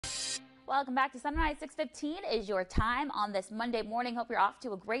Welcome back to Sunrise. 6:15 is your time on this Monday morning. Hope you're off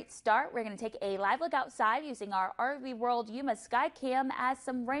to a great start. We're going to take a live look outside using our RV World Yuma Skycam as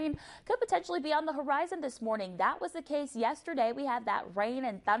some rain could potentially be on the horizon this morning. That was the case yesterday. We had that rain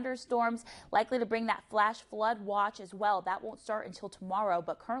and thunderstorms likely to bring that flash flood watch as well. That won't start until tomorrow,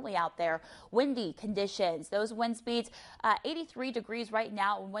 but currently out there, windy conditions. Those wind speeds, 83 degrees right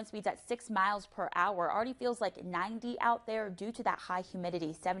now, and wind speeds at 6 miles per hour. Already feels like 90 out there due to that high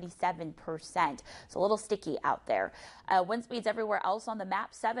humidity, 77%. It's a little sticky out there. Wind speeds everywhere else on the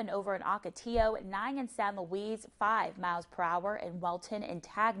map: 7 over in Ocotillo, 9 in San Luis, 5 miles per hour in Welton and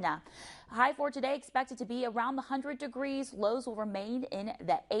Tacna. High for today expected to be around the 100 degrees. Lows will remain in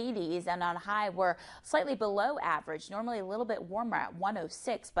the 80s, and on high we're slightly below average. Normally a little bit warmer at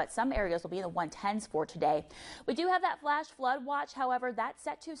 106, but some areas will be in the 110s for today. We do have that flash flood watch, however, that's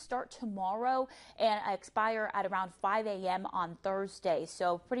set to start tomorrow and expire at around 5 a.m. on Thursday.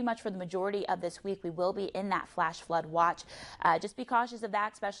 So pretty much for the majority of this week, we will be in that flash flood watch. Just be cautious of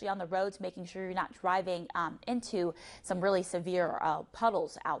that, especially on the roads, making sure you're not driving into some really severe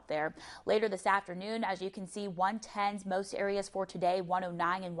puddles out there. Later this afternoon, as you can see, 110s most areas for today,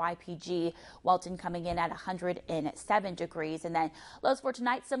 109 in YPG, Welton coming in at 107 degrees. And then lows for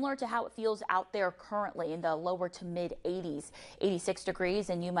tonight, similar to how it feels out there currently in the lower to mid 80s. 86 degrees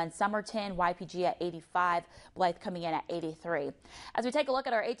in Yuma and Somerton, YPG at 85, Blythe coming in at 83. As we take a look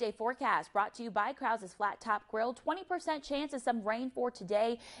at our 8-day forecast, brought to you by Krause's Flat Top Grill, 20% chance of some rain for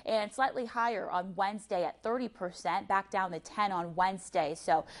today and slightly higher on Wednesday at 30%, back down to 10 on Wednesday.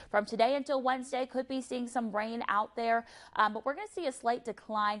 So from today until Wednesday, could be seeing some rain out there, but we're going to see a slight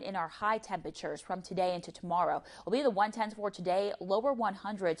decline in our high temperatures from today into tomorrow. Will be the 110s for today, lower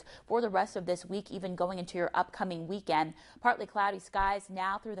 100s for the rest of this week, even going into your upcoming weekend. Partly cloudy skies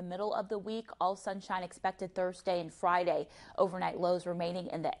now through the middle of the week. All sunshine expected Thursday and Friday. Overnight lows remaining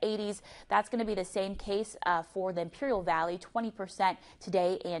in the 80s. That's going to be the same case for the Imperial Valley, 20%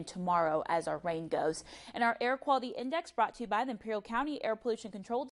 today and tomorrow as our rain goes. And our air quality index brought to you by the Imperial County Air Pollution Control